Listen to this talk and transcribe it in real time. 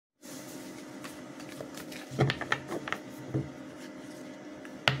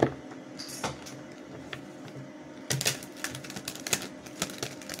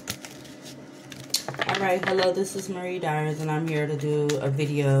Alright, hello, this is Marie Dyers, and I'm here to do a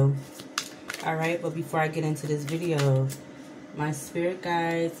video. Alright, but before I get into this video, my spirit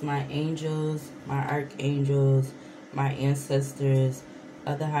guides, my angels, my archangels, my ancestors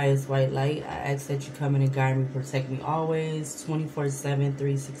of the highest white light, I ask that you come in and guide me, protect me always, 24/7,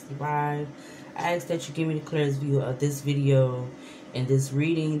 365. I ask that you give me the clearest view of this video and this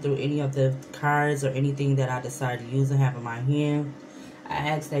reading through any of the cards or anything that I decide to use and have in my hand. I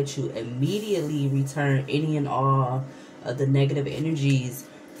ask that you immediately return any and all of the negative energies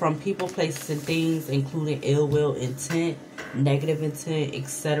from people, places, and things, including ill will, intent, negative intent,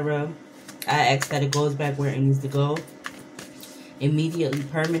 etc. I ask that it goes back where it needs to go. Immediately,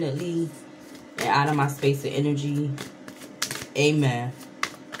 permanently, and out of my space of energy. Amen.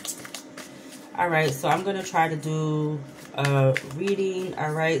 Alright, so I'm going to try to do a reading.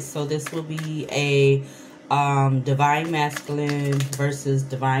 Alright, so this will be a divine masculine versus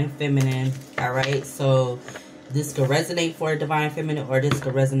divine feminine. Alright, so this could resonate for a divine feminine, or this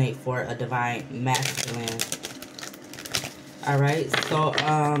could resonate for a divine masculine. Alright, so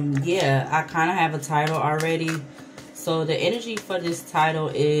yeah, I kind of have a title already. So the energy for this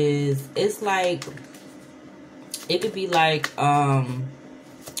title is, it's like, it could be like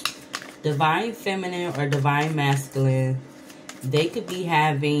divine feminine or divine masculine. They could be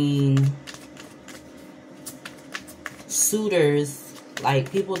having suitors,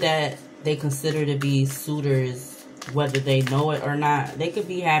 like people that they consider to be suitors, whether they know it or not. They could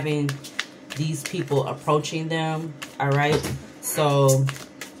be having these people approaching them. All right, so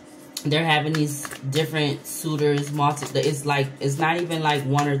they're having these different suitors, it's like, it's not even like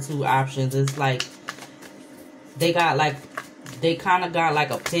one or two options. It's like they got like, they kind of got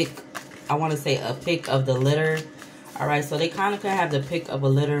like a pick, I want to say a pick of the litter. All right, so they kind of could have the pick of a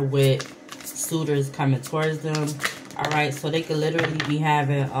litter with suitors coming towards them. All right, so they could literally be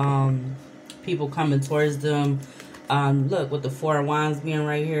having people coming towards them. Look, with the Four of Wands being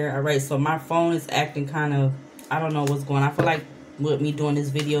right here. All right, so my phone is acting kind of, I don't know what's going on. I feel like with me doing this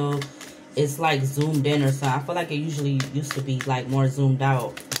video, it's like zoomed in or something. I feel like it usually used to be like more zoomed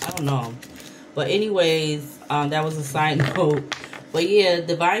out. I don't know. But anyways, that was a side note. But yeah,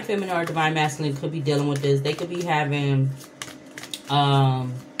 divine feminine or divine masculine could be dealing with this. They could be having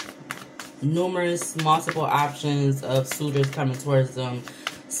numerous, multiple options of suitors coming towards them.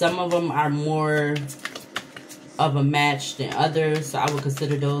 Some of them are more of a match than others, so I would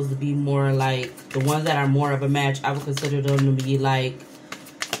consider those to be more like, the ones that are more of a match, I would consider them to be like,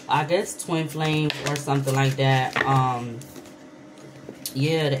 I guess, twin flame or something like that.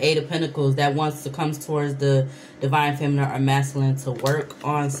 Yeah, the Eight of Pentacles, that wants to come towards the divine feminine or masculine to work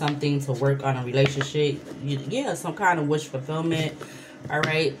on something, to work on a relationship. Yeah, some kind of wish fulfillment. All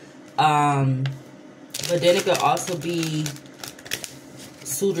right. But then it could also be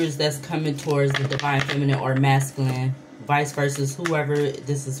suitors that's coming towards the divine feminine or masculine, vice versa, whoever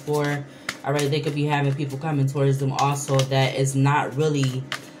this is for. All right, they could be having people coming towards them also that is not really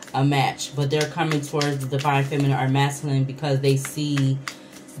a match, but they're coming towards the divine feminine or masculine because they see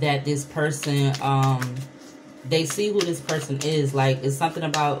that this person, they see who this person is. Like, it's something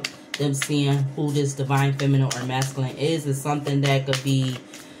about them seeing who this divine feminine or masculine is. It's something that could be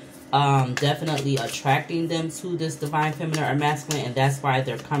definitely attracting them to this divine feminine or masculine, and that's why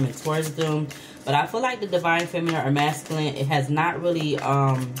they're coming towards them. But I feel like the divine feminine or masculine, it has not really,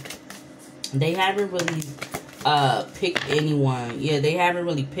 they haven't really picked anyone. Yeah, they haven't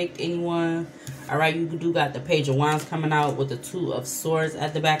really picked anyone. All right, you do got the Page of Wands coming out with the Two of Swords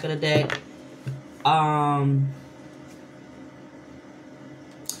at the back of the deck.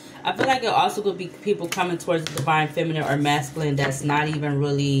 I feel like it also could be people coming towards the divine feminine or masculine that's not even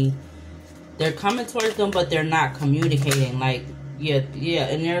really, they're coming towards them, but they're not communicating. Like, yeah,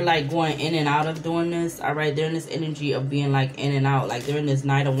 and they're like going in and out of doing this. All right, they're in this energy of being like in and out, like they're in this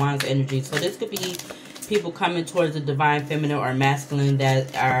Knight of Wands energy. So this could be people coming towards the divine feminine or masculine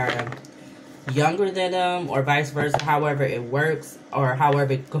that are younger than them, or vice versa, however it works or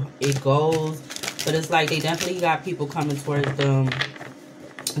however it goes. But it's like they definitely got people coming towards them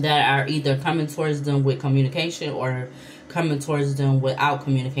that are either coming towards them with communication or coming towards them without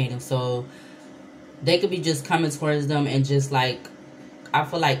communicating. So they could be just coming towards them and just like, I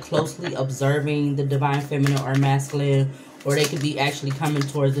feel like closely observing the divine feminine or masculine, or they could be actually coming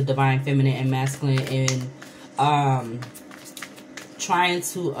towards the divine feminine and masculine and trying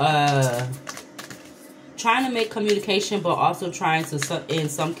to make communication, but also trying to, in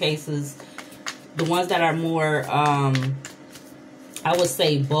some cases, the ones that are more I would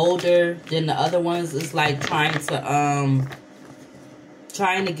say bolder than the other ones, is like trying to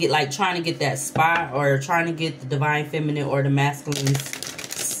get that spot, or trying to get the divine feminine or the masculine's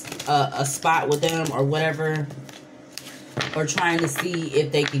a spot with them or whatever, or trying to see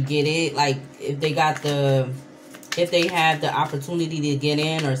if they could get it, like if they have the opportunity to get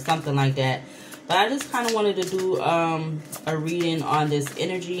in or something like that. But I just kind of wanted to do a reading on this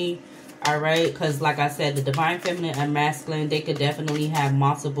energy, all right? Because like I said, the divine feminine and masculine, they could definitely have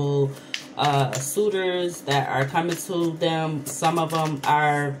multiple suitors that are coming to them. Some of them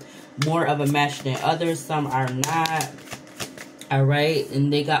are more of a match than others. Some are not, all right?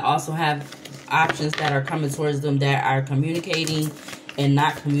 And they also have options that are coming towards them that are communicating and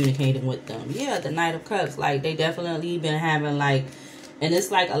not communicating with them. Yeah, the Knight of Cups, like they definitely been having like, and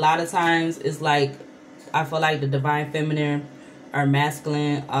it's like a lot of times it's like, I feel like the divine feminine or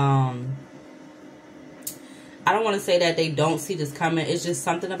masculine, I don't want to say that they don't see this coming. It's just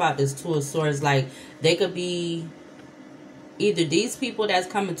something about this Two of Swords. Like they could be either these people that's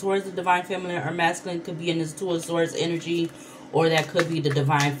coming towards the divine feminine or masculine could be in this Two of Swords energy, or that could be the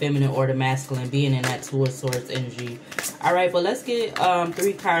divine feminine or the masculine being in that Two of Swords energy. All right, but let's get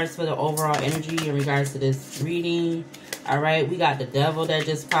 3 cards for the overall energy in regards to this reading. All right, we got the Devil that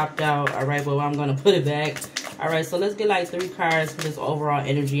just popped out. All right, but I'm going to put it back. All right, so let's get like 3 cards for this overall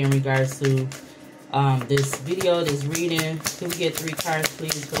energy in regards to this video, this reading. Can we get 3 cards,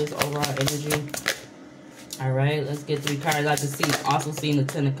 please, for this overall energy? All right, let's get 3 cards. I just also seen the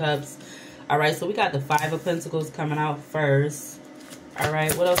 10 of Cups. All right, so we got the 5 of Pentacles coming out first. All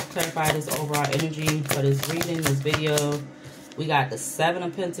right, what else to clarify this overall energy for this reading, this video? We got the 7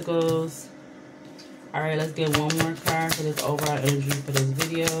 of Pentacles. All right, let's get one more card for this overall energy for this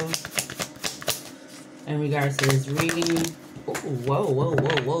video in regards to this reading. Ooh, whoa, whoa,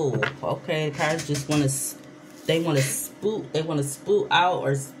 whoa, whoa. Okay, the cards just want to, they want to spout out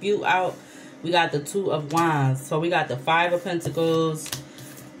or spew out. We got the 2 of Wands. So we got the 5 of Pentacles,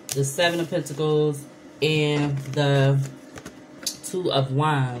 the 7 of Pentacles, and the 2 of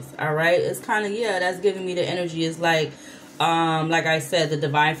Wands. All right, it's kind of, yeah, that's giving me the energy. It's like I said, the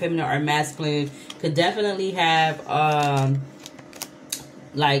divine feminine or masculine could definitely have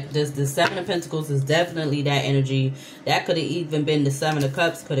like this. The 7 of Pentacles is definitely that energy. That could have even been the 7 of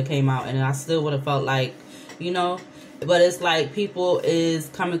Cups could have came out, and I still would have felt like, you know. But it's like people is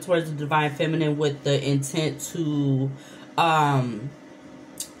coming towards the divine feminine with the intent to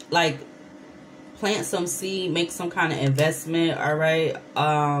like plant some seed, make some kind of investment. All right,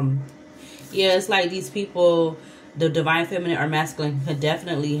 yeah, it's like these people, the divine feminine or masculine, could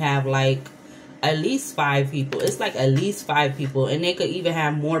definitely have like at least 5 people. It's like at least 5 people, and they could even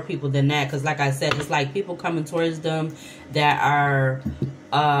have more people than that, because like I said, it's like people coming towards them that are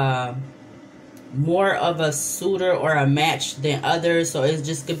more of a suitor or a match than others. So it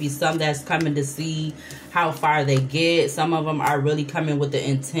just could be some that's coming to see how far they get. Some of them are really coming with the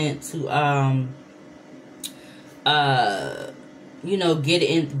intent to you know, get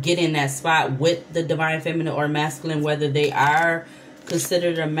in that spot with the divine feminine or masculine, whether they are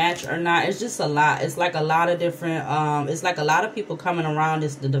considered a match or not. It's just a lot. It's like a lot of different it's like a lot of people coming around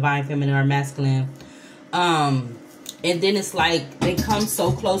the divine feminine or masculine. And then it's like they come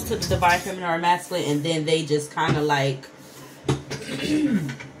so close to the divine feminine or masculine, and then they just kind of like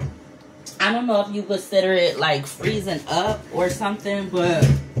I don't know if you consider it like freezing up or something, but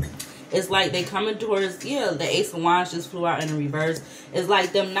it's like they coming towards, yeah, the Ace of Wands just flew out in the reverse. It's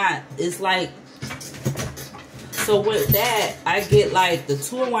like them not. It's like, so with that, I get like the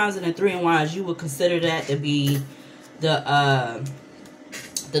 2 of Wands and the 3 of Wands. You would consider that to be the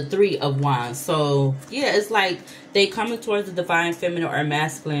 3 of Wands. So yeah, it's like they coming towards the divine feminine or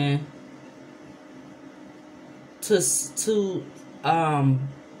masculine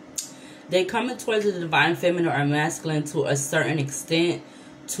they coming towards the divine feminine or masculine to a certain extent,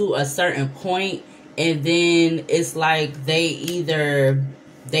 to a certain point, and then it's like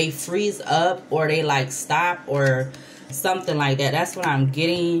they freeze up or they like stop or something like that. That's what I'm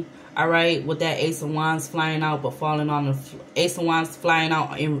getting. All right, with that Ace of Wands flying out but falling on the Ace of Wands flying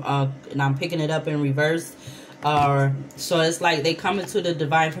out in, and I'm picking it up in reverse. So it's like they come into the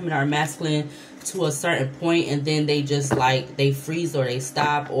divine feminine or masculine to a certain point, and then they just like they freeze or they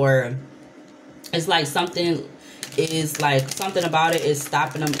stop, or it's like something about it is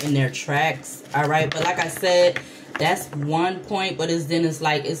stopping them in their tracks. All right, but like I said, that's one point, but it's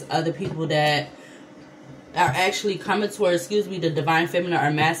like it's other people that are actually coming towards, the divine feminine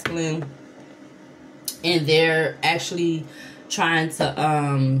or masculine, and they're actually trying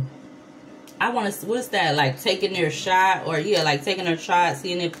to what's that, like taking their shot, or yeah, like taking their shot,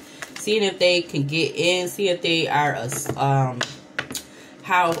 seeing if they can get in, see if they are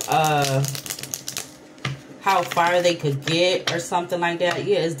how far they could get or something like that.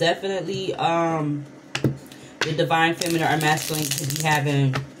 Yeah, it's definitely the divine feminine or masculine could be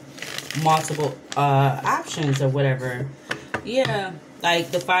having multiple options or whatever. Yeah,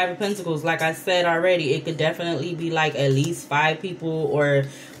 like the Five of Pentacles, like I said already, it could definitely be like at least 5 people or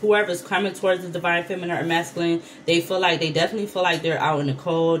whoever's coming towards the divine feminine or masculine. They definitely feel like they're out in the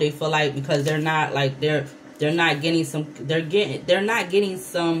cold. They feel like because they're not like they're not getting somewhere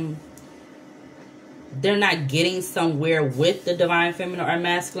with the divine feminine or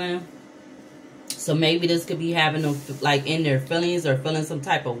masculine. So maybe this could be having them like in their feelings or feeling some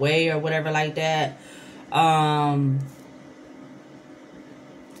type of way or whatever like that.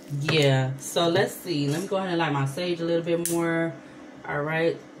 Yeah, so let's see. Let me go ahead and light my sage a little bit more. All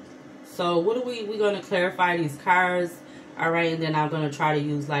right. So what are we're going to clarify these cards. All right, and then I'm going to try to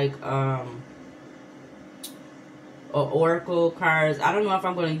use like oracle cards. I don't know if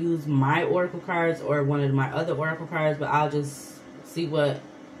I'm going to use my oracle cards or one of my other oracle cards, but I'll just see what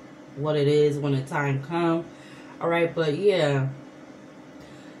it is when the time comes. All right, but yeah.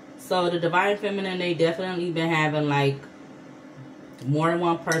 So the divine feminine, they definitely been having like more than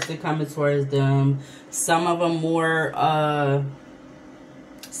one person coming towards them. Some of them more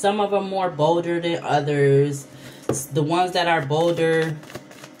bolder than others. The ones that are bolder,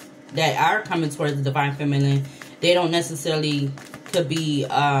 that are coming towards the divine feminine, they don't necessarily could be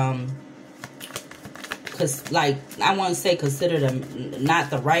cause like I want to say consider them not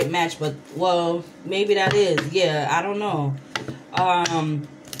the right match, but well, maybe that is. Yeah, I don't know.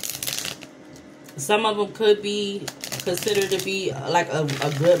 Some of them could be considered to be like a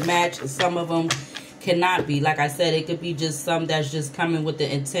good match. Some of them cannot be. Like I said, it could be just some that's just coming with the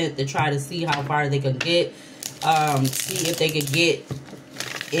intent to try to see how far they can get. See if they could get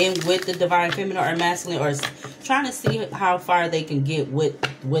in with the divine feminine or masculine, or trying to see how far they can get with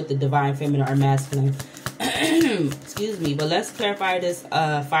the divine feminine or masculine. Excuse me. But let's clarify this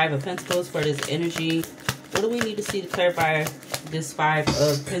Five of Pentacles for this energy. What do we need to see to clarify this Five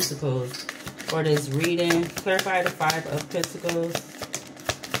of Pentacles for this reading? Clarify the Five of Pentacles.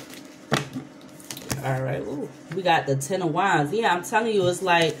 All right. Ooh, we got the Ten of Wands. Yeah, I'm telling you, it's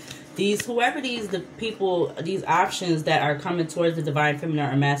like these options that are coming towards the divine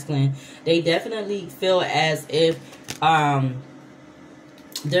feminine or masculine, they definitely feel as if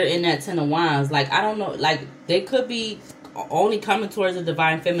they're in that Ten of Wands. Like, I don't know, like they could be only coming towards the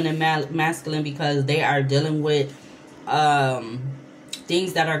divine feminine masculine because they are dealing with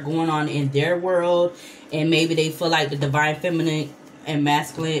things that are going on in their world, and maybe they feel like the divine feminine and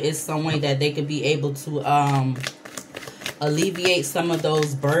masculine is some way that they could be able to alleviate some of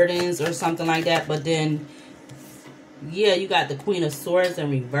those burdens or something like that. But then, yeah, you got the Queen of Swords in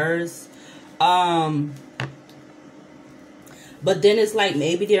reverse. But then it's like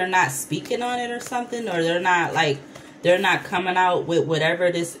maybe they're not speaking on it or something, or they're not coming out with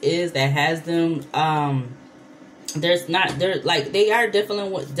whatever this is that has them. They are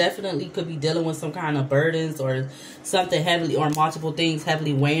definitely could be dealing with some kind of burdens or something heavily, or multiple things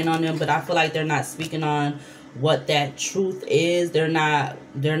heavily weighing on them. But I feel like they're not speaking on what that truth is. They're not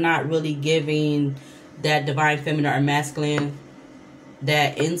really giving that divine feminine or masculine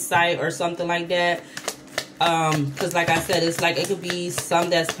that insight or something like that. Because like I said, it's like it could be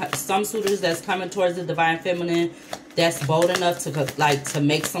some suitors that's coming towards the divine feminine that's bold enough to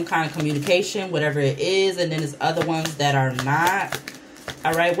make some kind of communication, whatever it is, and then there's other ones that are not.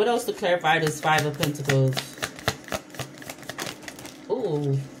 All right, what else to clarify this Five of Pentacles?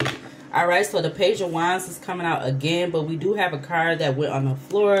 Ooh. All right, so the Page of Wands is coming out again, but we do have a card that went on the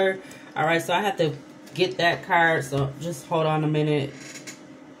floor. All right, so I have to get that card, so just hold on a minute.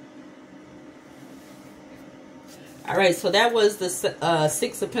 All right, so that was the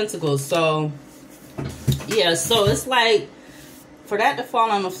Six of Pentacles. So, yeah, so it's like, for that to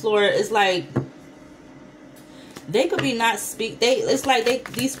fall on the floor, it's like, they could be not speak. It's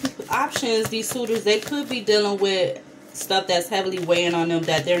like these options, these suitors, they could be dealing with stuff that's heavily weighing on them,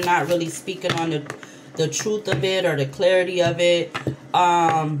 that they're not really speaking on the truth of it or the clarity of it.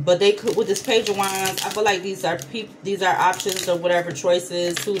 But they could, with this Page of Wands, I feel like these are options or whatever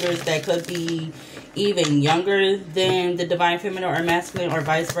choices, suitors that could be even younger than the divine feminine or masculine, or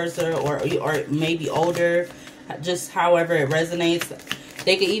vice versa, or maybe older, just however it resonates.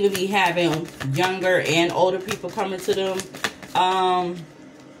 They could even be having younger and older people coming to them.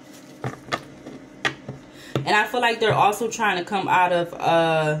 And I feel like they're also trying to come out of,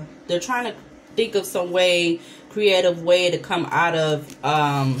 they're trying to think of some creative way to come out of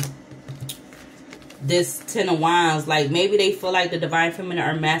this Ten of Wands. Like maybe they feel like the divine feminine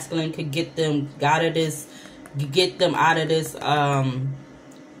or masculine could get them out of this,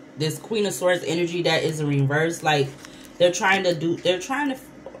 this Queen of Swords energy that is in reverse. Like they're trying to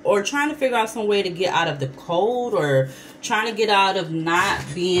or trying to figure out some way to get out of the cold, or trying to get out of not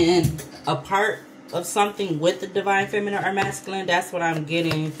being a part of something with the divine feminine or masculine. That's what I'm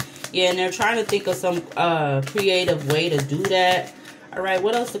getting. Yeah, and they're trying to think of some creative way to do that. All right,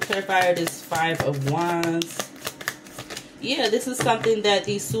 what else to clarify? This 5 of Wands. Yeah, this is something that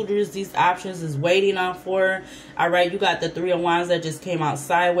these suitors, these options is waiting on for. All right, you got the 3 of Wands that just came out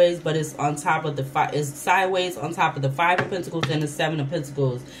sideways, but it's on top of the it's sideways on top of the 5 of Pentacles and the 7 of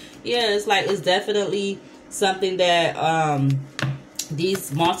Pentacles. Yeah, it's like, it's definitely something that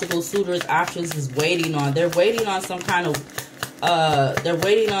these multiple suitors options is waiting on. They're waiting on some kind of they're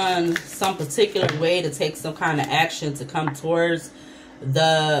waiting on some particular way to take some kind of action to come towards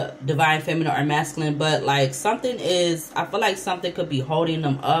the divine feminine or masculine. But like, something is, I feel like something could be holding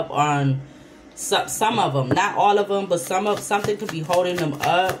them up on some of them, not all of them, but something could be holding them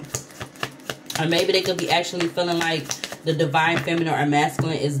up. Or maybe they could be actually feeling like the divine feminine or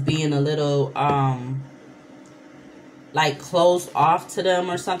masculine is being a little like closed off to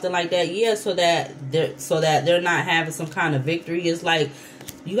them or something like that. Yeah, so that they're not having some kind of victory. It's like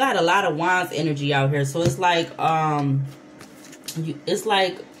you got a lot of Wands energy out here, so it's like it's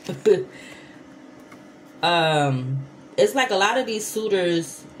like it's like a lot of these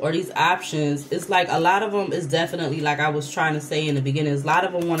suitors or these options, it's like a lot of them is definitely, like I was trying to say in the beginning, is a lot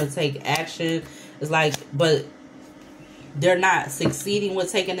of them want to take action. It's like, but they're not succeeding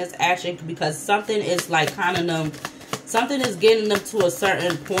with taking this action because something is like kind of them, something is getting them to a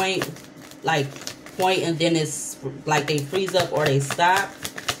certain point, and then it's like they freeze up or they stop.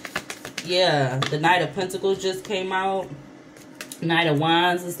 Yeah, the Knight of Pentacles just came out. Knight of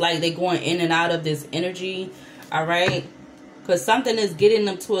Wands. It's like they're going in and out of this energy. All right, because something is getting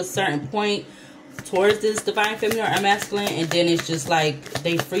them to a certain point towards this divine feminine or masculine, and then it's just like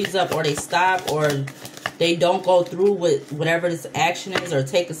they freeze up or they stop or they don't go through with whatever this action is or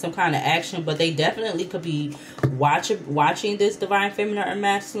taking some kind of action. But they definitely could be watching this divine feminine or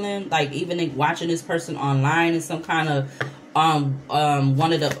masculine, like even watching this person online in some kind of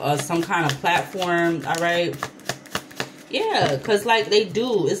one of the some kind of platform. All right. Yeah, because like they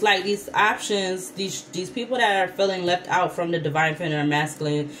do, it's like these options, these people that are feeling left out from the divine feminine or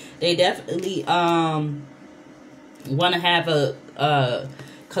masculine, they definitely want to have a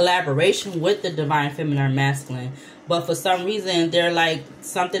collaboration with the divine feminine or masculine. But for some reason, they're like,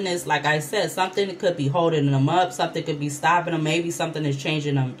 something is, like I said, something could be holding them up, something could be stopping them, maybe something is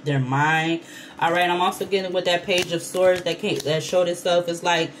changing them, their mind. All right, I'm also getting with that Page of Swords that showed itself. It's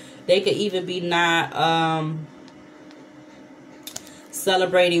like they could even be not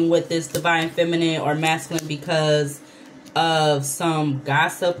celebrating with this divine feminine or masculine because of some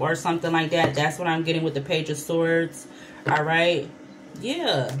gossip or something like that. That's what I'm getting with the Page of Swords. All right.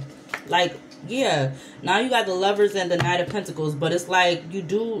 Yeah. Like, yeah. Now you got the Lovers and the Knight of Pentacles, but it's like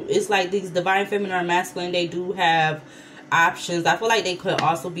it's like these divine feminine or masculine, they do have options. I feel like they could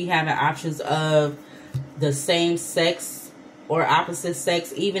also be having options of the same sex or opposite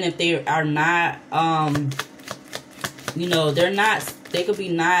sex, even if they are not, you know, they could be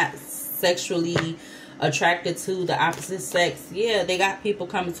not sexually attracted to the opposite sex. Yeah, they got people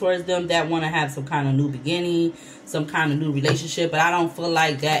coming towards them that want to have some kind of new beginning, some kind of new relationship, but I don't feel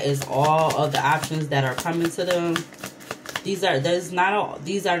like that is all of the options that are coming to them. These are not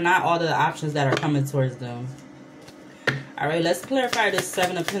all the options that are coming towards them. All right, let's clarify this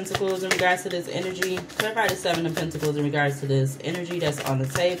 7 of Pentacles in regards to this energy. Clarify the 7 of Pentacles in regards to this energy that's on the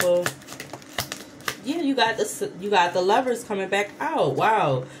table. Yeah, you got the Lovers coming back out.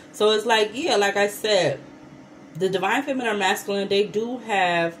 Wow. So it's like, yeah, like I said, the divine feminine or masculine, they do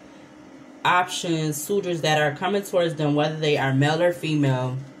have options, suitors that are coming towards them, whether they are male or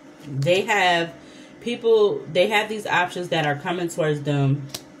female. They have these options that are coming towards them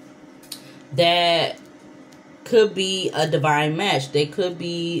that could be a divine match. They could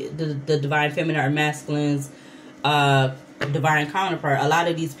be the divine feminine or masculine's divine counterpart. A lot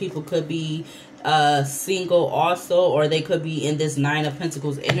of these people could be single also, or they could be in this 9 of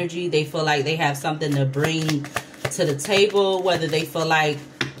Pentacles energy. They feel like they have something to bring to the table, whether they feel like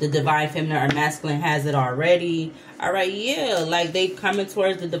the divine feminine or masculine has it already. All right, yeah, like they coming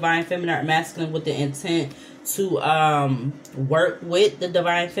towards the divine feminine or masculine with the intent to work with the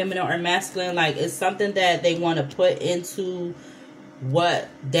divine feminine or masculine. Like it's something that they want to put into what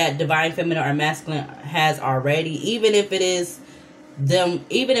that divine feminine or masculine has already, even if it is them,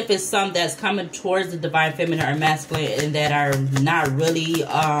 even if it's some that's coming towards the divine feminine or masculine and that are not really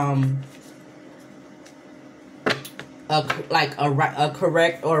a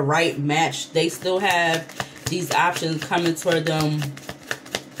correct or right match. They still have these options coming toward them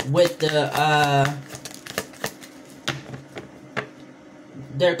with the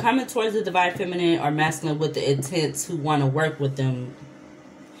they're coming towards the divine feminine or masculine with the intent to want to work with them.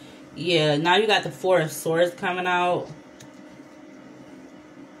 Yeah, now you got the Four of Swords coming out.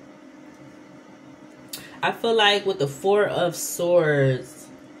 I feel like with the Four of Swords,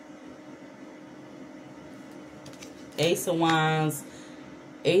 Ace of Wands,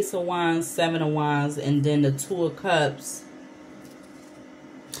 Seven of Wands, and then the Two of Cups.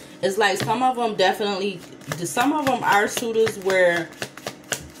 It's like some of them are suitors where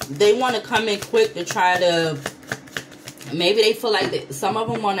they want to come in quick to try to, maybe they feel like some of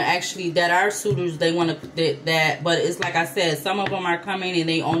them want to actually, that are suitors, they want to, but it's like I said, some of them are coming and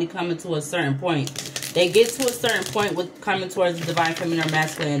they only coming to a certain point. They get to a certain point with coming towards the divine feminine or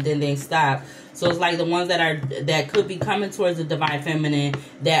masculine, and then they stop. So it's like the ones that could be coming towards the divine feminine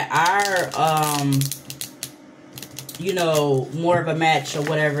that are, you know, more of a match or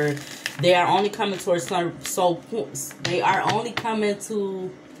whatever. They are only coming towards they are only coming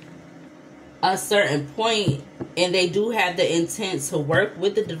to a certain point, and they do have the intent to work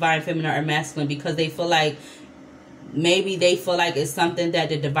with the divine feminine or masculine because they feel like, maybe they feel like it's something that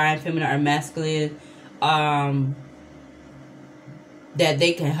the divine feminine or masculine, that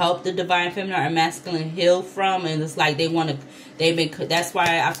they can help the divine feminine or masculine heal from, and it's like that's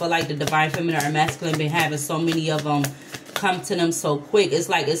why I feel like the divine feminine or masculine been having so many of them come to them so quick. It's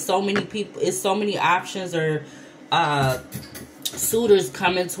like it's so many people, it's so many options or suitors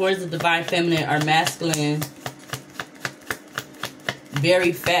coming towards the divine feminine or masculine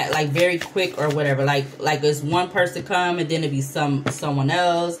very fast, like very quick or whatever. Like it's one person come, and then it'd be someone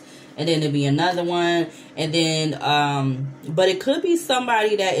else, and then it'd be another one, and then but it could be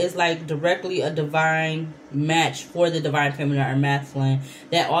somebody that is like directly a divine match for the divine feminine or masculine.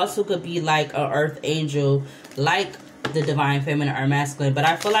 That also could be like a earth angel, like the divine feminine or masculine. But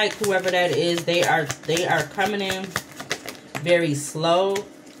I feel like whoever that is, they are coming in very slow.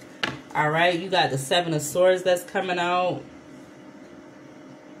 All right, you got the Seven of Swords that's coming out.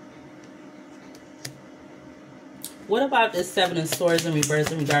 What about this Seven of Swords in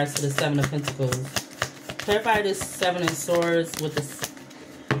reverse in regards to the Seven of Pentacles? Clarify this Seven of Swords with this.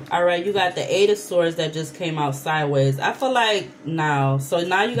 All right, you got the Eight of Swords that just came out sideways. I feel like now, so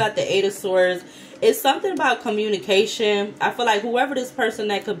now you got the Eight of Swords. It's something about communication. I feel like whoever this person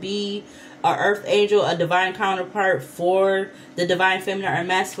that could be, a earth angel, a divine counterpart for the divine feminine or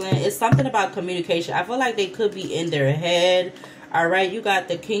masculine, it's something about communication. I feel like they could be in their head. All right, you got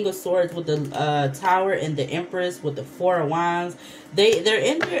the King of Swords with the Tower and the Empress with the Four of Wands. They're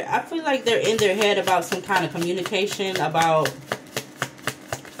in there. I feel like they're in their head about some kind of communication, about,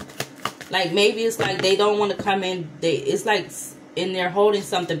 like, maybe it's like they don't want to come in. It's like in there holding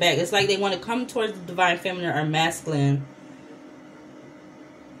something back. It's like they want to come towards the divine feminine or masculine,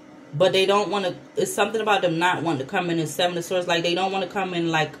 but they don't want to. It's something about them not wanting to come in as Seven of Swords. Like they don't want to come in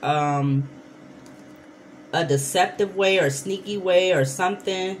like a deceptive way or sneaky way or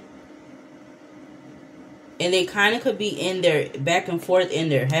something. And they kind of could be in their back and forth in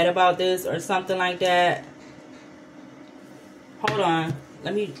their head about this or something like that. Hold on.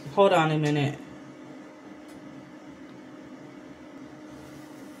 Hold on a minute.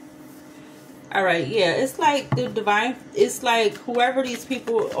 All right, yeah, it's like the divine, it's like whoever these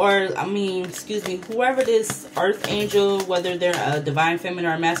people, or whoever this earth angel, whether they're a divine feminine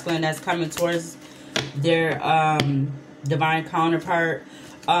or masculine that's coming towards their divine counterpart,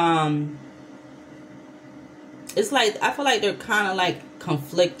 it's like I feel like they're kind of like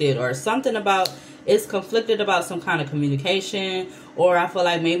conflicted or something about, it's conflicted about some kind of communication, or I feel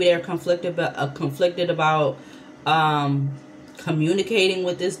like maybe they're conflicted about communicating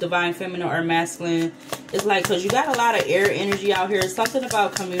with this divine feminine or masculine. It's like, because you got a lot of air energy out here. It's something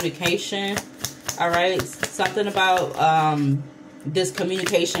about communication. All right, something about this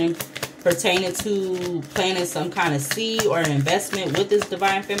communication pertaining to planting some kind of seed or an investment with this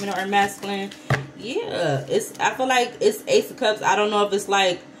divine feminine or masculine. Yeah, I feel like it's Ace of Cups. I don't know if it's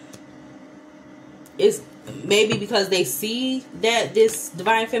like, it's maybe because they see that this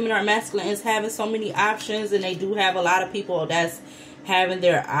divine feminine or masculine is having so many options, and they do have a lot of people that's having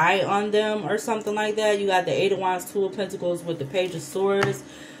their eye on them or something like that. You got the Eight of Wands, Two of Pentacles with the Page of Swords.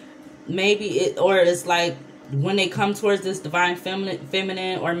 Maybe it's like when they come towards this divine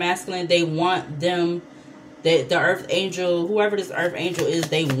feminine or masculine, they want them, the earth angel, whoever this earth angel is,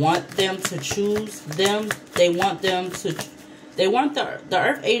 they want them to choose them. They want them to, the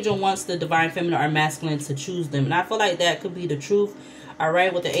earth angel wants the divine feminine or masculine to choose them. And I feel like that could be the truth. All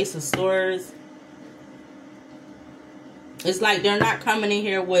right, with the Ace of Swords, it's like they're not coming in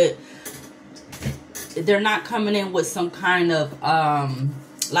here with, some kind of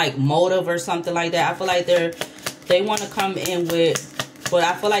like motive or something like that. I feel like they want to come in with But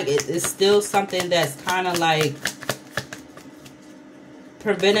I feel like it's still something that's kind of like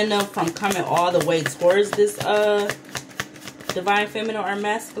preventing them from coming all the way towards this divine feminine or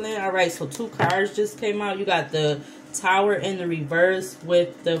masculine. All right, so 2 cards just came out. You got the Tower in the reverse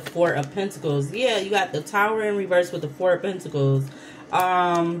with the 4 of Pentacles. Yeah, you got the Tower in reverse with the 4 of Pentacles.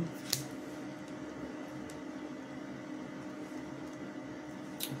 Let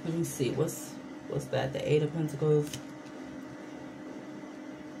me see, what's that? The 8 of Pentacles.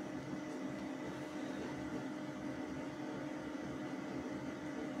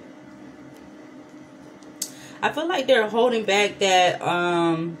 I feel like they're holding back that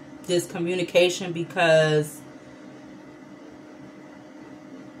this communication because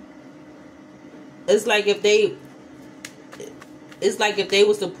it's like if they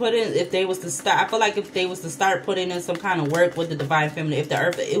was to put in, if they was to start, I feel like if they was to start putting in some kind of work with the divine feminine, if the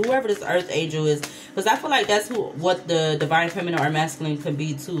earth, whoever this earth angel is, because I feel like that's what the divine feminine or masculine can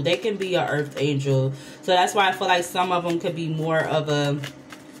be too. They can be an earth angel, so that's why I feel like some of them could be more of a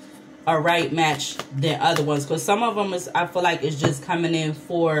right match than other ones, because some of them is, I feel like, it's just coming in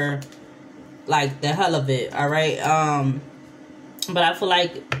for like the hell of it. All right, but I feel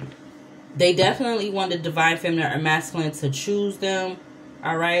like they definitely want the divine feminine or masculine to choose them.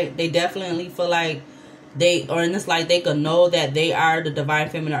 All right, they definitely feel like and it's like they could know that they are the divine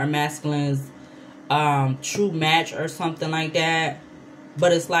feminine or masculine's true match or something like that.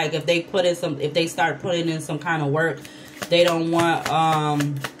 But it's like if they start putting in some kind of work, they don't want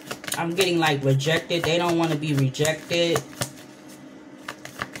I'm getting like rejected. They don't want to be rejected.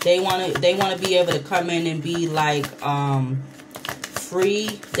 They want to be able to come in and be like free.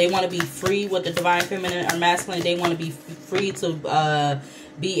 They want to be free with the divine feminine or masculine. They want to be free to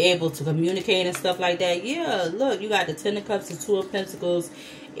be able to communicate and stuff like that. Yeah, look, you got the 10 of Cups, the 2 of Pentacles,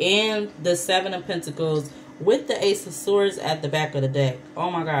 and the 7 of Pentacles with the Ace of Swords at the back of the deck.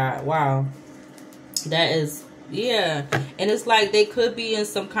 Oh my God, wow. That is, yeah. And it's like they could be in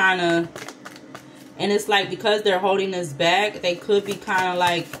some kind of, and it's like because they're holding this back, they could be kind of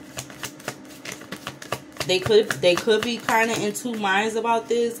like, they could be kind of in 2 minds about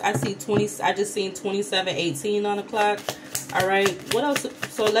this. I just seen 27:18 on the clock. All right, what else?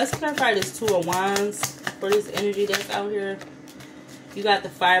 So let's clarify this 2 of Wands for this energy that's out here. You got the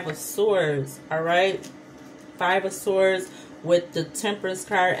 5 of Swords. All right, 5 of Swords with the Temperance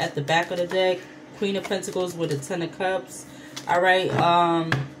card at the back of the deck. Queen of Pentacles with the 10 of Cups. All right, I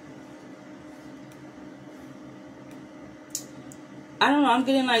don't know. I'm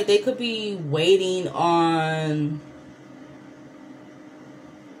getting like they could be waiting on.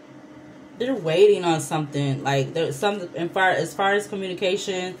 They're waiting on something. Like there's something as far as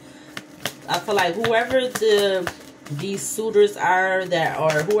communication. I feel like whoever these suitors are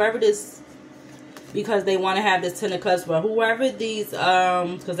or whoever this, because they want to have this 10 of Cups, but whoever these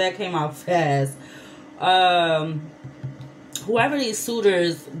because that came out fast. Whoever these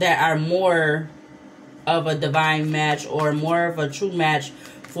suitors that are more of a divine match or more of a true match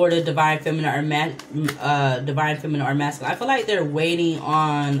for the divine feminine or masculine. I feel like they're waiting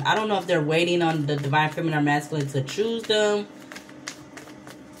on, I don't know if they're waiting on the divine feminine or masculine to choose them,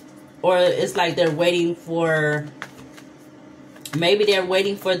 or it's like they're waiting for, maybe they're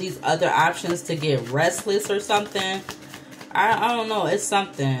waiting for these other options to get restless or something. I don't know. It's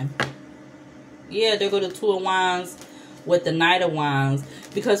something. Yeah, they go to 2 of Wands with the Knight of Wands,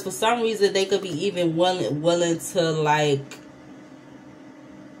 because for some reason they could be even willing to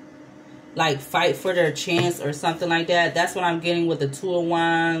like fight for their chance or something like that. That's what I'm getting with the 2 of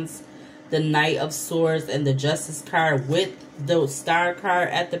Wands, the Knight of Swords, and the Justice card with the Star card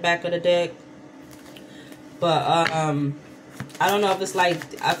at the back of the deck. But I don't know if it's like,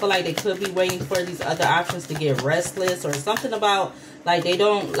 I feel like they could be waiting for these other options to get restless or something about, like they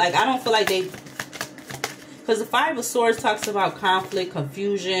don't, like I don't feel like they, because the 5 of Swords talks about conflict,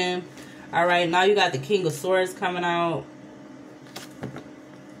 confusion. All right, now you got the King of Swords coming out.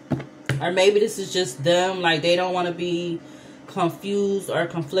 Or maybe this is just them, like they don't want to be confused or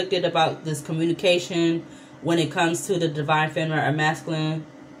conflicted about this communication when it comes to the divine feminine or masculine.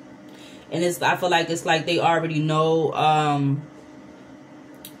 And I feel like it's like they already know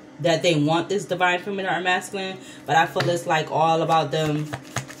that they want this divine feminine or masculine, but I feel it's like all about them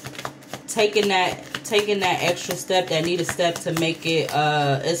taking that extra step, that needed step to make it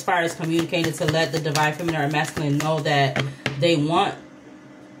as far as communicating, to let the divine feminine or masculine know that they want,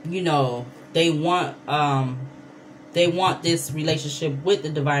 you know, they want this relationship with the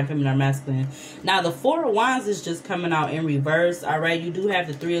divine feminine or masculine. Now the 4 of Wands is just coming out in reverse. All right, you do have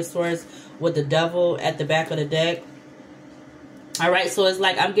the 3 of Swords with the Devil at the back of the deck. All right, so it's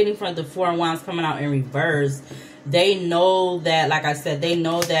like I'm getting from the 4 of Wands coming out in reverse. they know that, like I said, they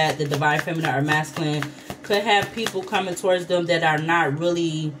know that the divine feminine or masculine could have people coming towards them that are not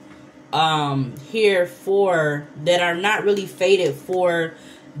really here for, that are not really fated for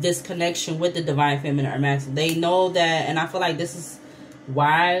this connection with the divine feminine or masculine. They know that, and I feel like this is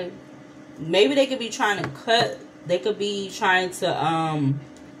why maybe they could be trying to cut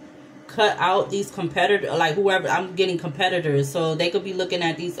cut out these competitors, like whoever, I'm getting competitors, so they could be looking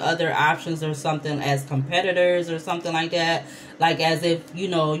at these other options or something as competitors or something like that, like as if, you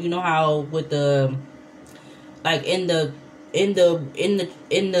know how with the, like in the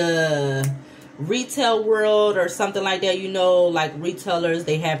retail world or something like that, like retailers,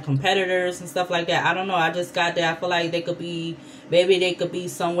 they have competitors and stuff like that. I don't know, I just got that. I feel like they could be, maybe they could be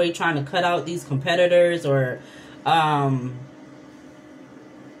some way trying to cut out these competitors, or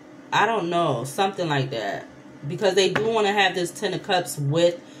I don't know, something like that, because they do want to have this 10 of Cups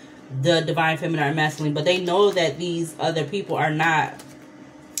with the divine feminine or masculine, but they know that these other people are not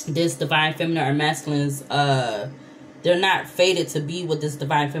this divine feminine or masculine's, they're not fated to be with this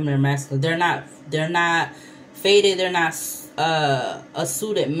divine feminine or masculine. They're not fated, they're not a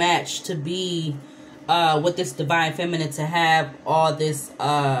suited match to be with this divine feminine, to have all this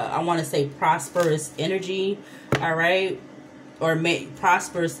I want to say prosperous energy, all right, or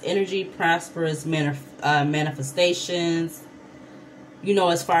prosperous energy, prosperous manifestations,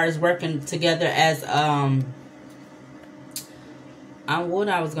 as far as working together as what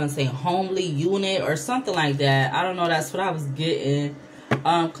I was gonna say, homely unit or something like that. I don't know, that's what I was getting.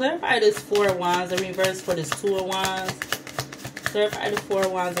 Clarify this 4 of Wands in reverse for this 2 of Wands. Clarify the 4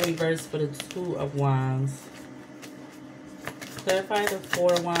 of Wands in reverse for the 2 of Wands. Clarify the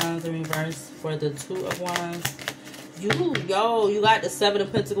 4 of Wands in reverse for the 2 of Wands. You got the 7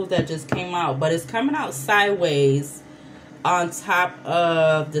 of Pentacles that just came out, but it's coming out sideways on top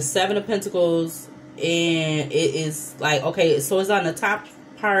of the 7 of Pentacles, and it is like, okay, so it's on the top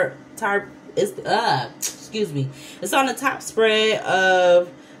part, it's it's on the top spread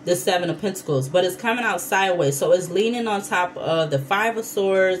of the 7 of Pentacles, but it's coming out sideways, so it's leaning on top of the 5 of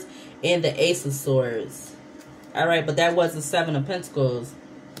Swords and the Ace of Swords. All right, but that was the 7 of Pentacles.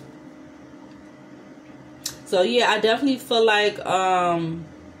 So yeah, I definitely feel like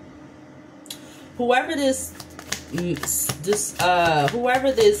whoever this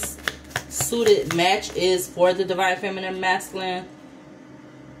suited match is for the divine feminine masculine,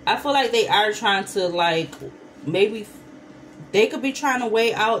 I feel like they are trying to, like, maybe they could be trying to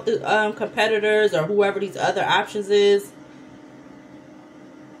weigh out the competitors or whoever these other options is.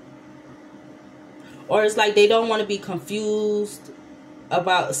 Or it's like they don't want to be confused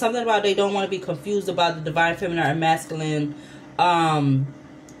about something, about they don't want to be confused about the divine feminine or masculine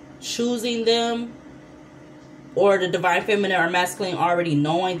choosing them, or the divine feminine or masculine already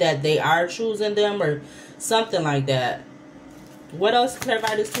knowing that they are choosing them, or something like that. What else?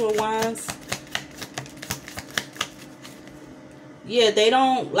 Clarify this 2 of Wands. Yeah, they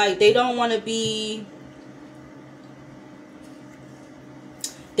don't want to be,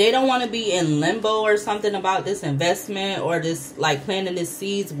 in limbo or something about this investment, or this, like, planting the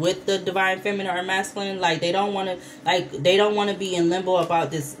seeds with the divine feminine or masculine. Like, they don't want to be in limbo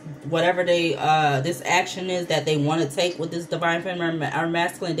about this, whatever they this action is that they want to take with this divine feminine or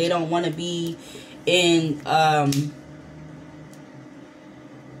masculine. They don't want to be in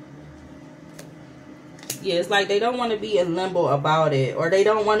yeah, it's like they don't want to be in limbo about it, or they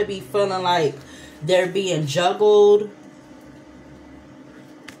don't want to be feeling like they're being juggled.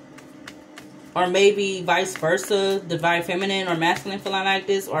 Or maybe vice versa, divine feminine or masculine feeling like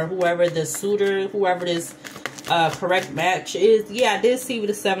this, or whoever the suitor, whoever this correct match is. Yeah, I did see with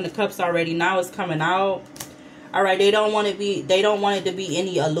the 7 of Cups already. Now it's coming out. All right, they don't want it to be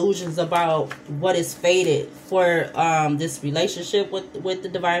any illusions about what is fated for this relationship with the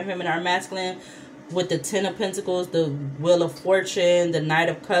divine feminine or masculine, with the 10 of Pentacles, the Wheel of Fortune, the Knight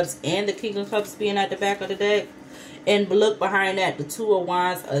of Cups, and the King of Cups being at the back of the deck. And look behind that, the 2 of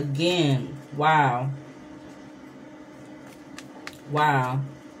Wands again. Wow. Wow.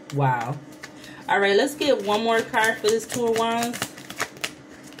 Wow. All right, let's get one more card for this 2 of Wands.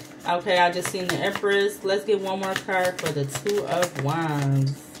 Okay, I just seen the Empress. Let's get one more card for the 2 of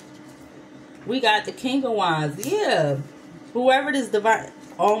Wands. We got the King of Wands. Yeah. Whoever this divine...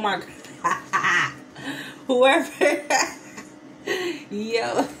 Oh, my God. Whoever...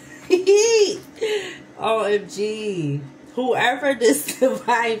 Yo. OMG. Whoever this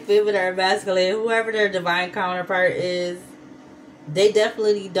divine feminine or masculine, whoever their divine counterpart is, they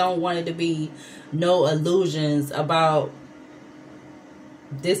definitely don't want it to be no illusions about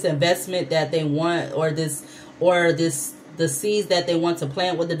this investment that they want, or this the seeds that they want to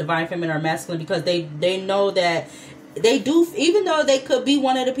plant with the divine feminine or masculine, because they know that they do, even though they could be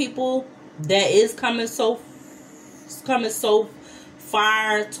one of the people that is coming so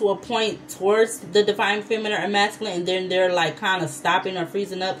far to a point towards the divine feminine or masculine, and then they're like kind of stopping or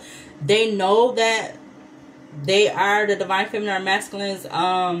freezing up. They know that they are the divine feminine or masculine's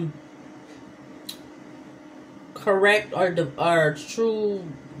correct or true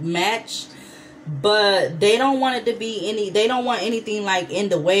match, but they don't want it to be any, they don't want anything like in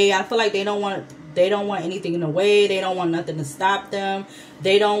the way. I feel like they don't want anything in the way. They don't want nothing to stop them.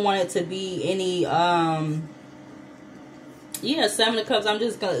 They don't want it to be any yeah, Seven of Cups. I'm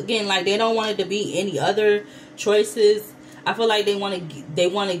just again, like, they don't want it to be any other choices. I feel like they want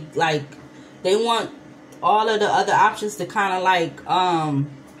all of the other options to kind of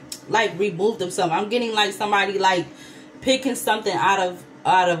like remove themselves. I'm getting like somebody like picking something out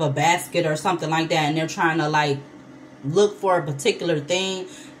of a basket or something like that, and they're trying to like look for a particular thing.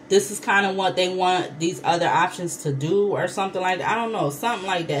 This is kind of what they want these other options to do or something like that. I don't know, something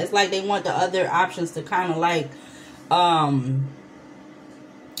like that. It's like they want the other options to kind of like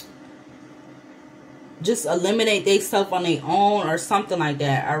just eliminate themselves on their own or something like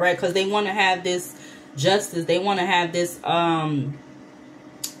that. All right, because they want to have this justice. They want to have this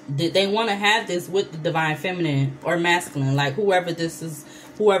they want to have this with the divine feminine or masculine, like whoever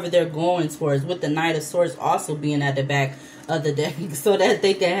they're going towards, with the Knight of Swords also being at the back of the deck, so that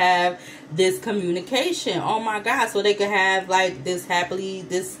they can have this communication. Oh my God, so they can have like this happily,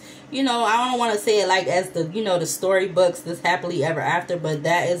 this, you know, I don't want to say it like as the, you know, the storybooks, this happily ever after, but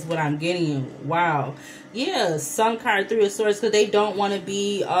that is what I'm getting. Wow. Yeah, Sun card, Three of Swords, because they don't want to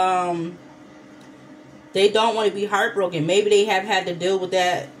be heartbroken. Maybe they have had to deal with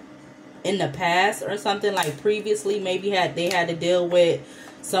that in the past or something, like previously. Maybe they had to deal with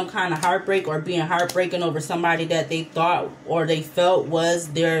some kind of heartbreak or being heartbroken over somebody that they thought or they felt was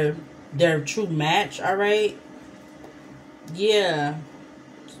their true match. All right. Yeah.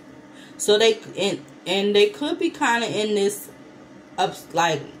 So they could be kind of in this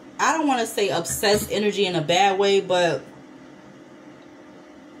like, I don't want to say obsessed energy in a bad way, but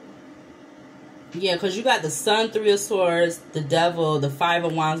yeah, because you got the Sun, Three of Swords, the Devil, the Five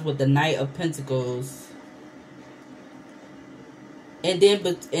of Wands with the Knight of Pentacles. And then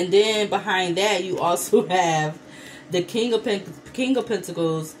behind that, you also have the King of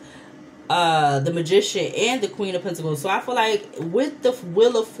Pentacles, the Magician, and the Queen of Pentacles. So I feel like with the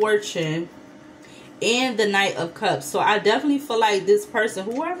Wheel of Fortune and the Knight of Cups, so I definitely feel like this person,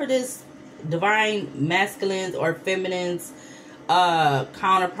 whoever this divine masculine or feminine's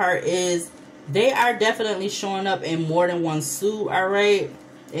counterpart is, they are definitely showing up in more than one suit. All right,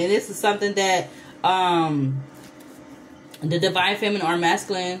 and this is something that the divine feminine or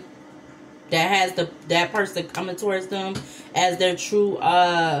masculine that has that person coming towards them as their true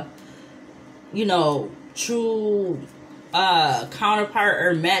you know, true counterpart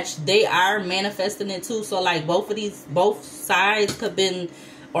or match, they are manifesting it too. So like both sides could been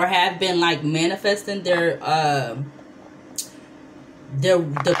or have been like manifesting the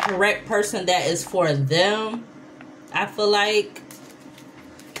correct person that is for them. I feel like,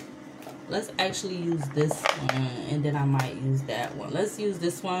 let's actually use this one, and then I might use that one. Let's use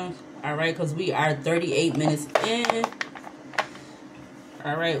this one. All right, because we are 38 minutes in.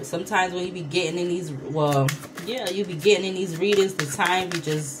 All right, sometimes when you be getting in these, well, yeah, you be getting in these readings, the time be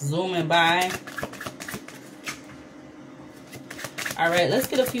just zooming by. All right, let's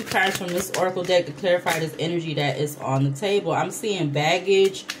get a few cards from this Oracle deck to clarify this energy that is on the table. I'm seeing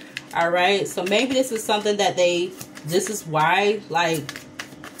baggage. All right, so maybe this is something that this is why, like,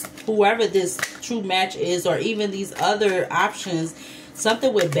 whoever this true match is, or even these other options,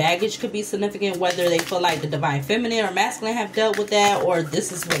 something with baggage could be significant, whether they feel like the divine feminine or masculine have dealt with that, or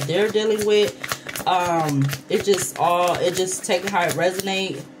this is what they're dealing with. It just taking how it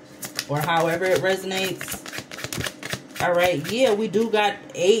resonates, or however it resonates. All right, yeah, we do got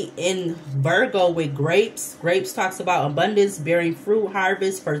 8 in Virgo with grapes. Grapes talks about abundance, bearing fruit,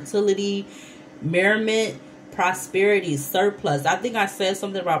 harvest, fertility, merriment, prosperity, surplus. I think I said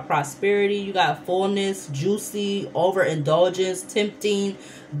something about prosperity. You got fullness, juicy, overindulgence, tempting,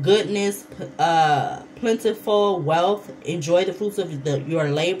 goodness, plentiful, wealth, enjoy the fruits of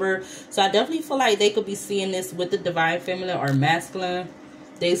your labor. So I definitely feel like they could be seeing this with the divine feminine or masculine.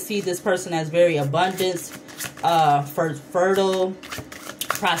 They see this person as very abundant, fertile,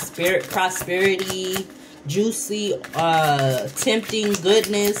 prosperity, juicy, tempting,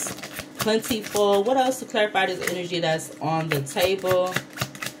 goodness, plentiful. What else to clarify this energy that's on the table?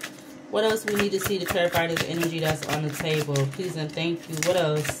 What else we need to see to clarify this energy that's on the table? Please and thank you. What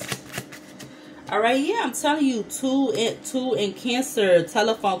else? All right, yeah, I'm telling you, two in Cancer,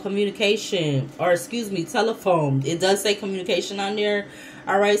 telephone communication, or excuse me, telephone. It does say communication on there.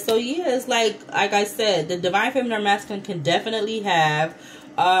 All right, so yeah, it's like I said, the divine feminine or masculine can definitely have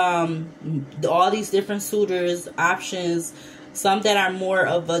all these different suitors, options. Some that are more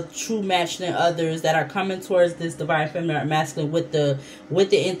of a true match than others that are coming towards this divine feminine or masculine with the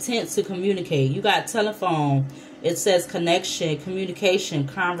intent to communicate. You got telephone. It says connection, communication,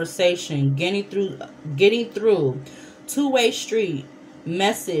 conversation, getting through, two-way street,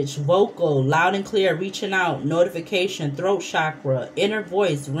 message, vocal, loud and clear, reaching out, notification, throat chakra, inner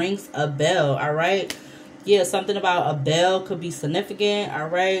voice, rings a bell. All right. Yeah, something about a bell could be significant. All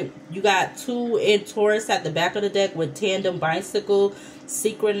right. You got 2 in Taurus at the back of the deck with tandem, bicycle,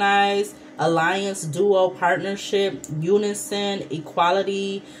 synchronized, alliance, duo, partnership, unison,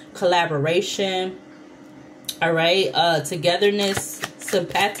 equality, collaboration. All right. Togetherness,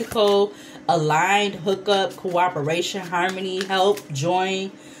 simpatico, aligned, hookup, cooperation, harmony, help,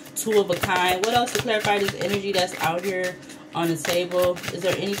 join, 2 of a kind. What else to clarify this energy that's out here on the table? Is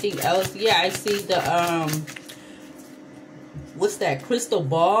there anything else? Yeah, I see the what's that, crystal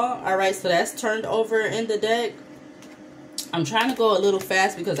ball. All right, so that's turned over in the deck. I'm trying to go a little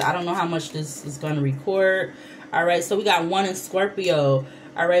fast because I don't know how much this is going to record. All right, so we got 1 in Scorpio.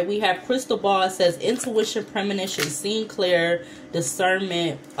 All right, we have crystal ball. It says intuition, premonition, seeing clear,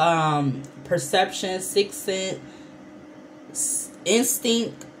 discernment, perception, sixth sense,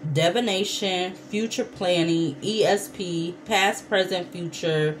 instinct, divination, future planning, ESP, past, present,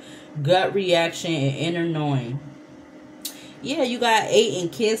 future, gut reaction, and inner knowing. Yeah, you got 8 in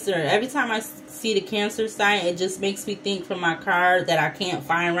Cancer. Every time I see the Cancer sign, it just makes me think from my card that I can't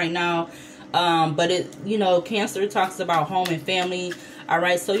find right now. But it, you know, Cancer talks about home and family. All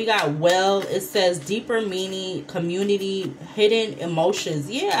right, so you got it says deeper meaning, community, hidden emotions.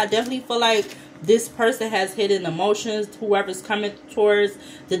 Yeah, I definitely feel like this person has hidden emotions. Whoever's coming towards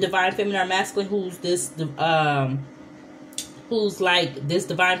the divine feminine or masculine, who's like this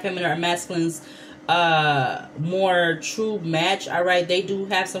divine feminine or masculine's more true match. All right, they do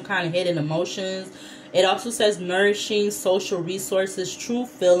have some kind of hidden emotions. It also says nourishing, social resources, true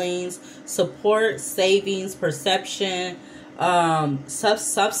feelings, support, savings, perception,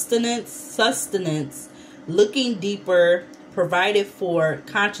 sustenance, looking deeper, provided for,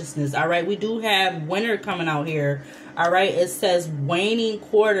 consciousness. All right, we do have winter coming out here. All right, it says waning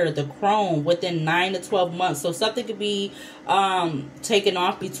quarter, the crone, within 9 to 12 months. So something could be taken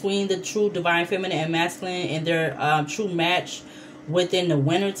off between the true divine feminine and masculine and their true match within the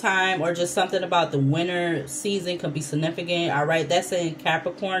winter time, or just something about the winter season could be significant. All right, that's in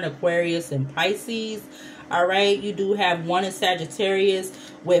Capricorn, Aquarius, and Pisces. All right, you do have 1 in Sagittarius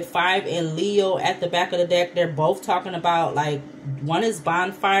with 5 in Leo at the back of the deck. They're both talking about, like, one is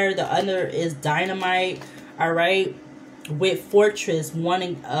bonfire, the other is dynamite. All right, with Fortress, one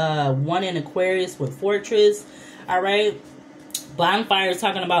in Aquarius with Fortress. All right, bonfire is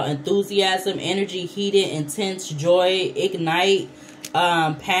talking about enthusiasm, energy, heated, intense, joy, ignite,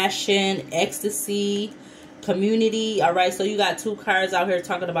 passion, ecstasy, community. All right, so you got 2 cards out here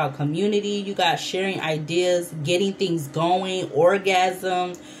talking about community. You got sharing ideas, getting things going,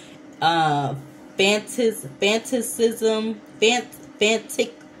 orgasm, fanaticism,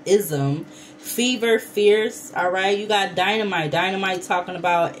 fever, fierce. All right, you got dynamite talking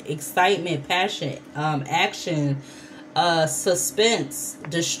about excitement, passion, action, suspense,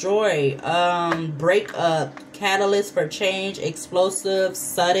 destroy, break up, catalyst for change, explosive,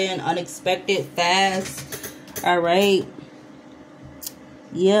 sudden, unexpected, fast. All right,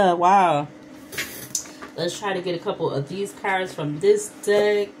 yeah, wow. Let's try to get a couple of these cards from this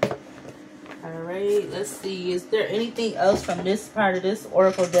deck. All right, let's see. Is there anything else from this part of this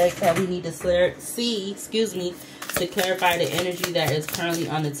oracle deck that we need to see, to clarify the energy that is currently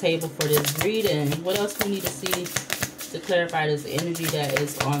on the table for this reading? What else do we need to see to clarify this energy that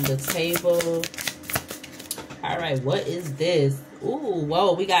is on the table? All right, what is this? Ooh,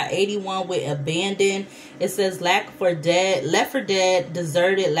 whoa, we got 81 with abandoned. It says left for dead,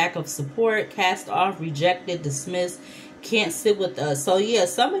 deserted, lack of support, cast off, rejected, dismissed, can't sit with us. So yeah,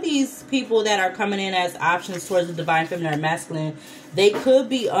 some of these people that are coming in as options towards the divine feminine or masculine, they could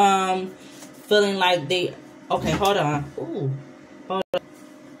be feeling like they, okay, hold on. Ooh, hold on.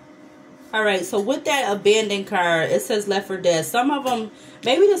 All right, so with that abandoned card, it says left for dead. Some of them,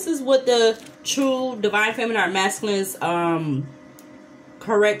 maybe this is what the true divine feminine or masculine's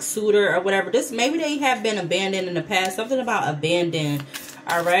correct suitor or whatever. This, maybe they have been abandoned in the past. Something about abandoned.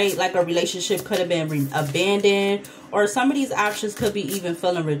 All right, like a relationship could have been abandoned, or some of these options could be even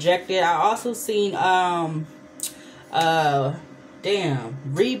feeling rejected. I also seen Damn.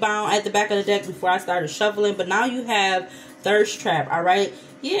 Rebound at the back of the deck before I started shuffling. But now you have thirst trap. All right.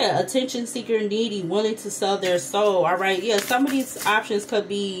 Yeah. Attention seeker, needy, willing to sell their soul. All right. Yeah. Some of these options could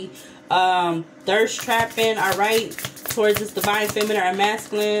be thirst trapping. All right. Towards this divine feminine or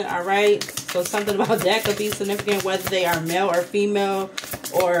masculine. All right. So something about that could be significant, whether they are male or female,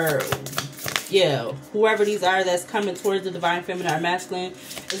 or yeah, whoever these are that's coming towards the divine feminine or masculine.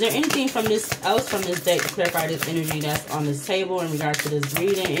 Is there anything from this else from this deck to clarify this energy that's on this table in regards to this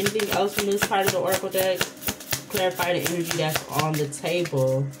reading? Anything else from this part of the oracle deck? Clarify the energy that's on the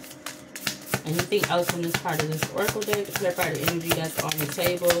table. Anything else from this part of this oracle deck to clarify the energy that's on the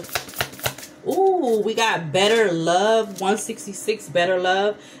table? Ooh, we got better love. 166, better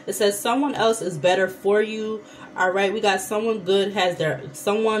love. It says someone else is better for you. All right, we got someone good has their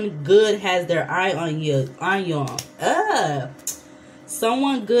eye on you.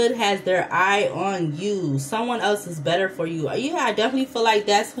 Someone good has their eye on you. Someone else is better for you. Yeah, I definitely feel like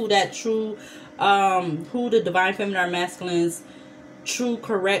that's who that true who the divine feminine or masculine's true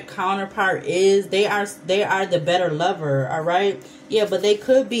correct counterpart is. They are the better lover. All right. Yeah, but they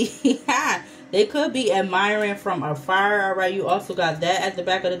could be they could be admiring from afar. All right. You also got that at the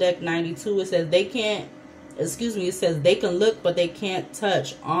back of the deck. 92. It says they can't, excuse me, it says they can look but they can't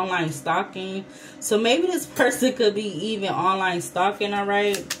touch. Online stalking. So maybe this person could be even online stalking. All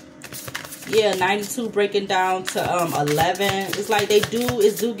right. Yeah, 92 breaking down to 11. It's like it's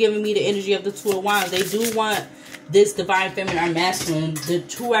giving me the energy of the Two of Wands. They do want this divine feminine or masculine,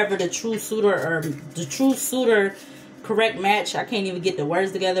 whoever the true suitor or the true suitor correct match. I can't even get the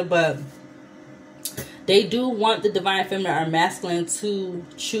words together, but they do want the divine feminine or masculine to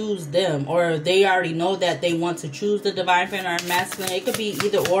choose them, or they already know that they want to choose the divine feminine or masculine. It could be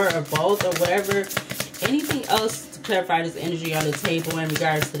either or both or whatever. Anything else to clarify this energy on the table in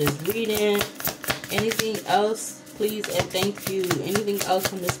regards to this reading? Anything else? Please and thank you. Anything else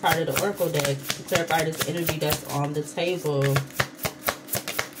from this part of the oracle deck to clarify this energy that's on the table?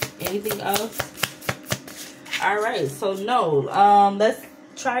 Anything else? All right, so no. Let's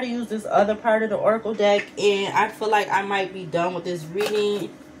try to use this other part of the oracle deck, and I feel like I might be done with this reading.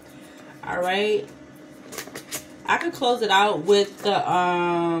 All right, I could close it out with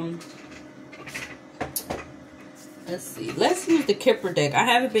the let's see. Let's use the Kipper deck. I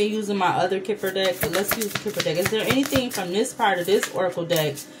haven't been using my other Kipper deck, but let's use the Kipper deck. Is there anything from this part of this oracle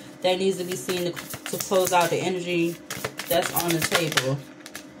deck that needs to be seen to close out the energy that's on the table?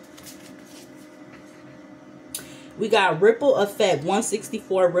 We got ripple effect.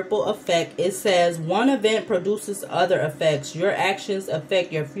 164, ripple effect. It says one event produces other effects. Your actions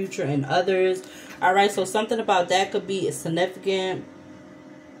affect your future and others. All right, so something about that could be significant.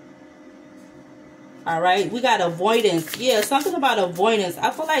 All right, we got avoidance. Yeah, something about avoidance.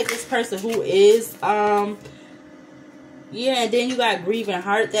 I feel like this person who is yeah, and then you got grieving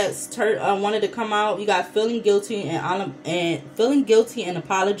heart that's wanted to come out. You got feeling guilty and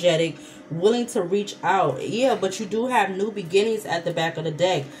apologetic, willing to reach out. Yeah, but you do have new beginnings at the back of the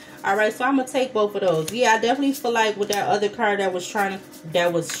deck. All right, so I'm gonna take both of those. Yeah, I definitely feel like with that other card that was showing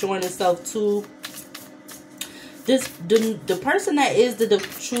itself to the person that is the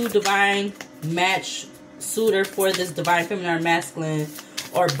true divine match suitor for this divine feminine or masculine,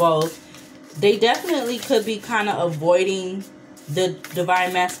 or both. They definitely could be kind of avoiding the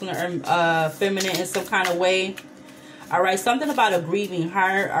divine masculine or feminine in some kind of way. All right, something about a grieving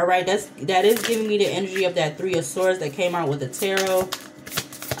heart. All right, that is giving me the energy of that Three of Swords that came out with the tarot.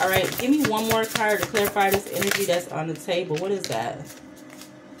 All right, give me one more card to clarify this energy that's on the table. What is that?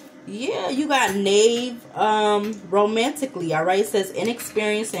 Yeah, you got knave, romantically. All right, it says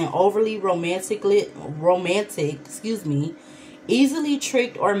inexperienced and overly romantic, excuse me, easily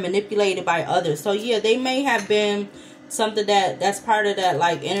tricked or manipulated by others. So yeah, they may have been something that's part of that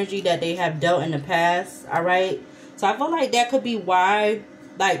like energy that they have dealt in the past. All right, so I feel like that could be why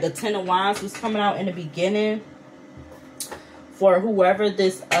like the Ten of Wands was coming out in the beginning for whoever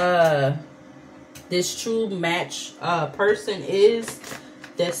this true match person is.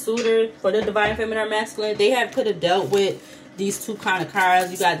 That suitor for the divine feminine or masculine, they could have dealt with these two kind of cards.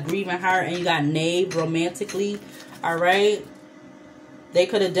 You got grieving heart and you got knave, romantically. All right, they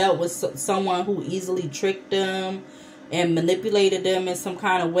could have dealt with someone who easily tricked them and manipulated them in some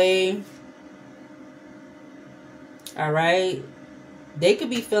kind of way. All right, they could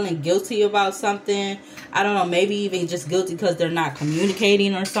be feeling guilty about something. I don't know, maybe even just guilty because they're not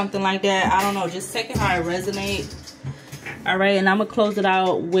communicating or something like that. I don't know, just take it how it resonates. All right, and I'm going to close it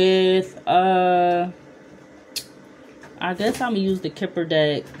out with, I guess I'm going to use the Kipper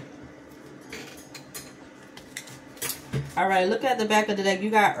deck. All right, look at the back of the deck. You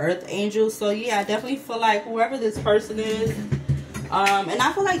got Earth Angels. So, yeah, I definitely feel like whoever this person is, And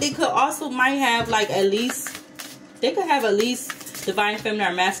I feel like they could also might have like at least, they could have at least divine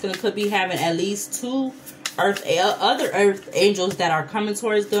feminine or masculine could be having at least 2 other earth angels that are coming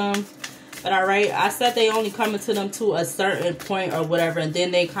towards them. But all right, I said they only coming to them to a certain point or whatever, and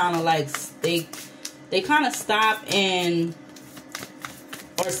then they kind of like they kind of stop and,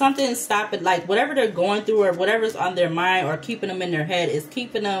 or something stop it, like whatever they're going through or whatever's on their mind or keeping them in their head is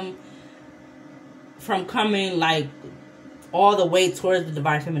keeping them from coming like all the way towards the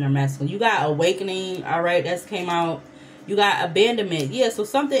divine feminine or masculine. You got awakening, all right, that's came out. You got abandonment. Yeah, so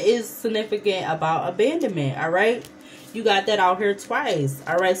something is significant about abandonment, all right? You got that out here twice,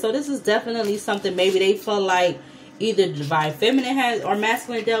 all right? So this is definitely something maybe they feel like either divine feminine has or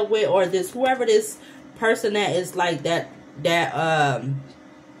masculine dealt with, or this, whoever this person that is like that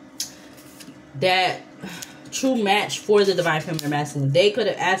true match for the divine feminine or masculine. They could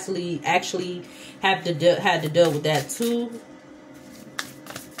have actually had to deal with that too.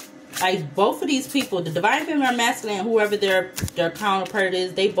 Like both of these people, the divine feminine or masculine, whoever their counterpart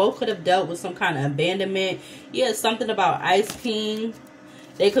is, they both could have dealt with some kind of abandonment. Yeah, something about Ice King.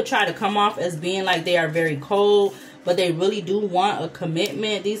 They could try to come off as being like they are very cold, but they really do want a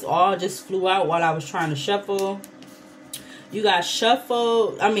commitment. These all just flew out while I was trying to shuffle. You got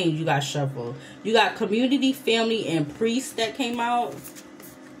shuffle. You got community, family, and priest that came out.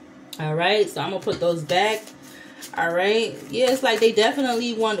 All right, so I'm going to put those back. All right. Yeah, it's like they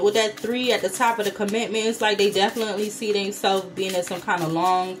definitely want, with that 3 at the top of the commitment, it's like they definitely see themselves being in some kind of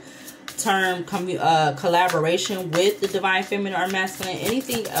long-term collaboration with the divine feminine or masculine.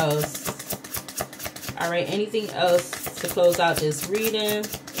 Anything else? All right, anything else to close out this reading?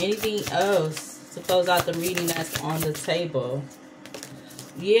 Anything else to close out the reading that's on the table?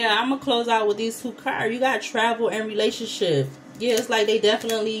 Yeah, I'm going to close out with these 2 cards. You got travel and relationship. Yeah, it's like they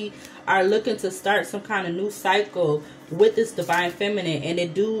definitely are looking to start some kind of new cycle with this divine feminine, and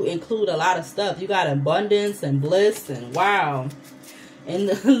it do include a lot of stuff. You got abundance and bliss, and wow. And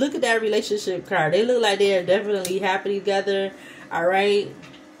look at that relationship card. They look like they are definitely happy together. All right.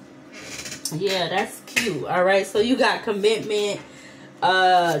 Yeah, that's cute. All right, so you got commitment,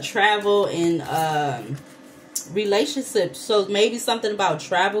 travel, and relationships. So maybe something about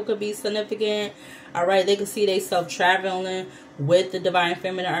travel could be significant. All right, they can see themselves traveling with the divine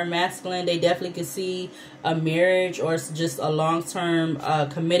feminine or masculine. They definitely can see a marriage or just a long-term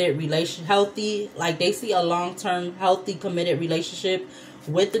committed relation, healthy, like they see a long-term healthy committed relationship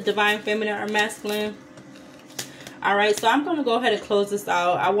with the divine feminine or masculine. All right, so I'm going to go ahead and close this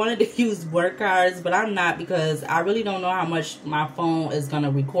out. I wanted to use word cards, but I'm not, because I really don't know how much my phone is going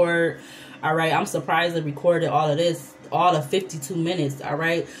to record. All right, I'm surprised it recorded all of this, all of 52 minutes. All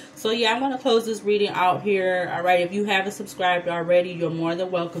right, so yeah, I'm going to close this reading out here. All right, if you haven't subscribed already, you're more than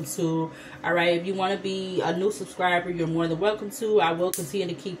welcome to. All right, if you want to be a new subscriber, you're more than welcome to. I will continue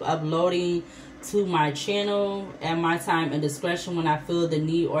to keep uploading to my channel at my time and discretion when I feel the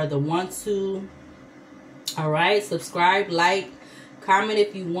need or the want to. All right, subscribe, like, comment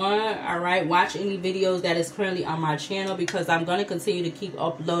if you want. All right, watch any videos that is currently on my channel, because I'm going to continue to keep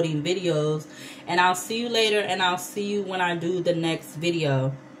uploading videos. And I'll see you later, and I'll see you when I do the next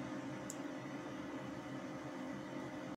video.